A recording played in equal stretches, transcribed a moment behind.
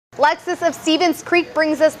Lexus of Stevens Creek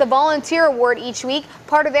brings us the Volunteer Award each week,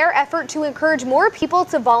 part of their effort to encourage more people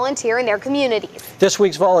to volunteer in their communities. This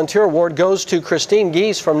week's Volunteer Award goes to Kristine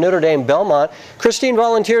Gese from Notre Dame Belmont. Kristine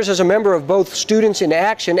volunteers as a member of both Students in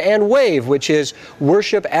Action and WAVE, which is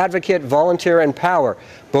Worship, Advocate, Volunteer, and Power.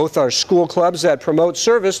 Both are school clubs that promote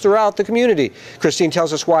service throughout the community. Kristine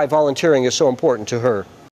tells us why volunteering is so important to her.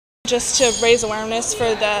 Just to raise awareness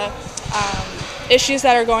for the issues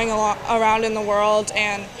that are going around in the world,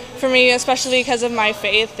 and for me, especially because of my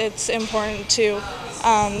faith, it's important to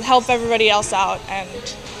help everybody else out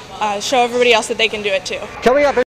and show everybody else that they can do it too. Coming up.